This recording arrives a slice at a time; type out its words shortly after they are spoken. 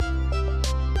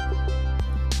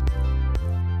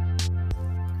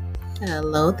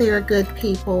Hello there, good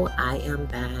people. I am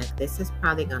back. This is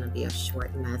probably going to be a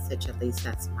short message, at least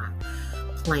that's my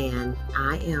plan.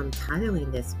 I am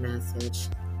titling this message,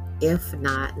 If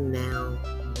Not Now,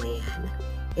 When?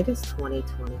 It is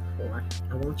 2024.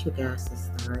 I want you guys to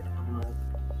start off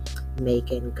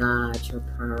making God your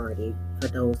priority. For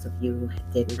those of you who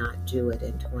did not do it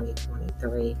in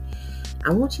 2023, I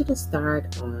want you to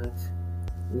start off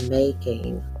make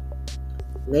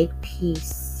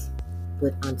peace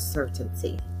with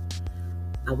uncertainty.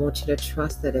 I want you to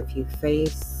trust that if you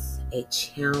face a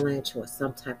challenge or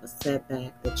some type of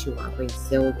setback, that you are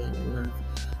resilient enough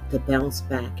to bounce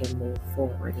back and move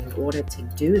forward. In order to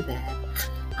do that,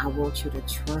 I want you to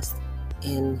trust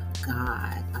in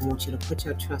God. I want you to put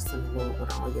your trust in the Lord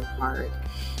with all your heart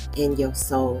and your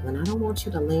soul. And I don't want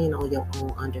you to lean on your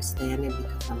own understanding,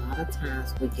 because a lot of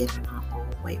times we get in our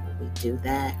own way when we do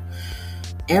that.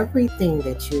 Everything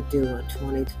that you do in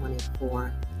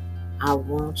 2024, I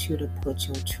want you to put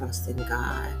your trust in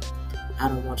God. I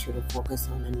don't want you to focus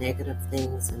on the negative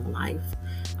things in life.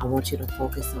 I want you to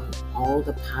focus on all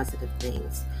the positive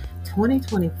things.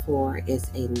 2024 is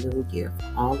a new year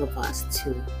for all of us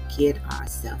to get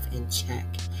ourselves in check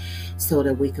so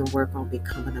that we can work on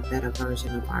becoming a better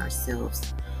version of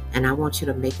ourselves. And I want you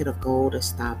to make it a goal to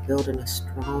start building a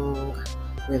strong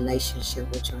relationship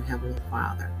with your Heavenly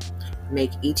Father.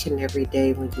 Make each and every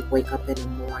day when you wake up in the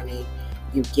morning,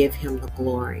 you give Him the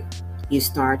glory. You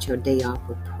start your day off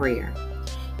with prayer.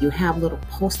 You have little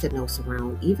post-it notes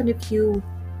around. Even if you're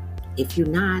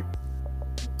not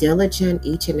diligent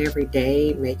each and every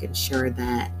day, making sure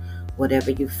that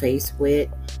whatever you face with,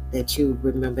 that you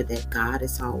remember that God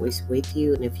is always with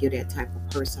you. And if you're that type of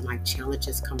person, like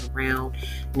challenges come around,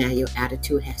 now your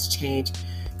attitude has changed,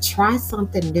 try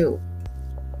something new.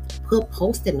 Put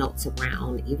post-it notes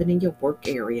around, even in your work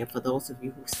area. For those of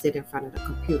you who sit in front of the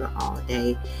computer all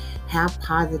day, have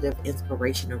positive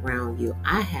inspiration around you.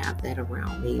 I have that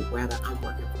around me, whether I'm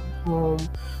working from home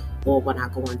or when I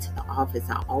go into the office.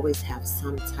 I always have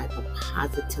some type of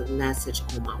positive message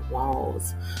on my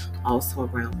walls, also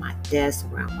around my desk,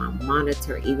 around my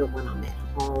monitor. Even when I'm at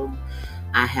home,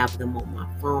 I have them on my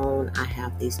phone. I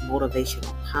have these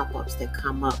motivational pop-ups that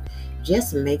come up.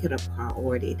 Just make it a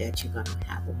priority that you're going to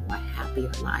have a more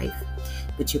happier life,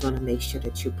 but you're going to make sure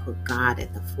that you put God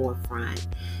at the forefront.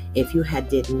 If you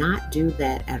did not do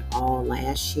that at all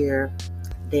last year,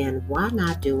 then why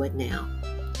not do it now?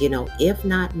 If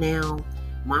not now,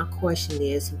 my question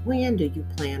is, when do you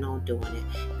plan on doing it?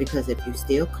 Because if you're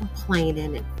still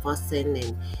complaining and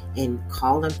fussing and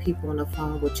calling people on the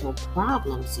phone with your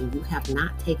problems, and you have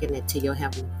not taken it to your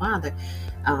Heavenly Father,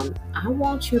 I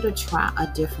want you to try a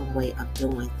different way of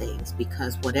doing things.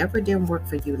 Because whatever didn't work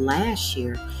for you last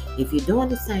year, if you're doing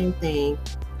the same thing,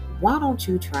 why don't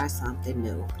you try something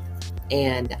new?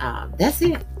 And that's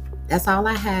it. That's all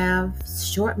I have.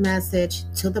 Short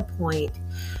message, to the point.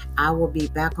 I will be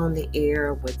back on the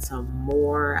air with some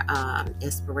more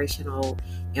inspirational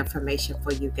information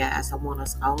for you guys. I want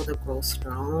us all to grow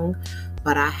strong,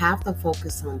 but I have to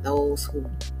focus on those who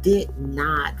did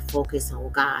not focus on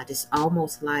God. It's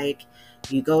almost like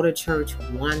you go to church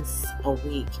once a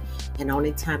week, and the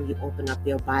only time you open up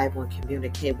your Bible and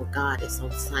communicate with God is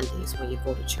on Sundays when you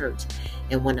go to church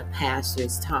and when the pastor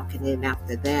is talking. And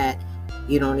after that,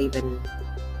 you don't even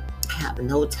have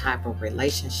no type of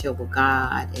relationship with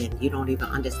God, and you don't even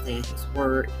understand His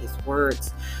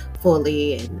words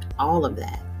fully, and all of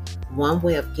that. One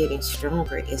way of getting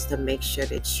stronger is to make sure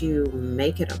that you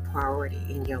make it a priority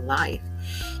in your life.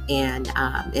 And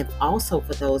if also,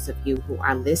 for those of you who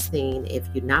are listening, if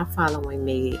you're not following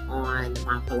me on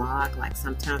my blog, like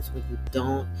sometimes when you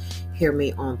don't hear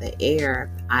me on the air,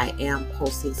 I am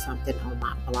posting something on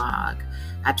my blog.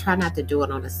 I try not to do it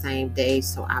on the same day,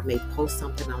 so I may post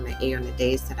something on the air on the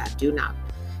days that I do not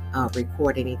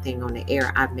record anything on the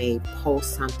air. I may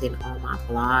post something on my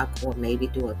blog, or maybe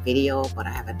do a video, but I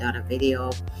haven't done a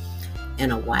video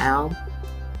in a while.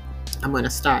 I'm going to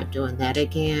start doing that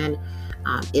again.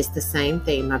 It's the same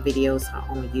thing. My videos are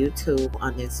on YouTube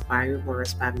on the Inspiring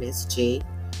Words by Miss G.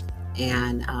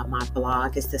 And my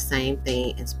blog is the same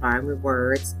thing, Inspiring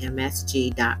Words,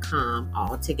 MSG.com,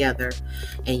 all together.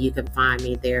 And you can find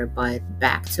me there. But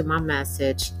back to my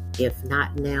message, if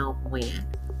not now, when?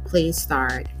 Please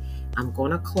start. I'm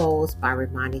going to close by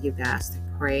reminding you guys to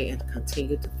pray and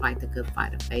continue to fight the good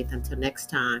fight of faith. Until next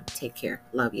time, take care.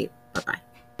 Love you.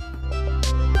 Bye-bye.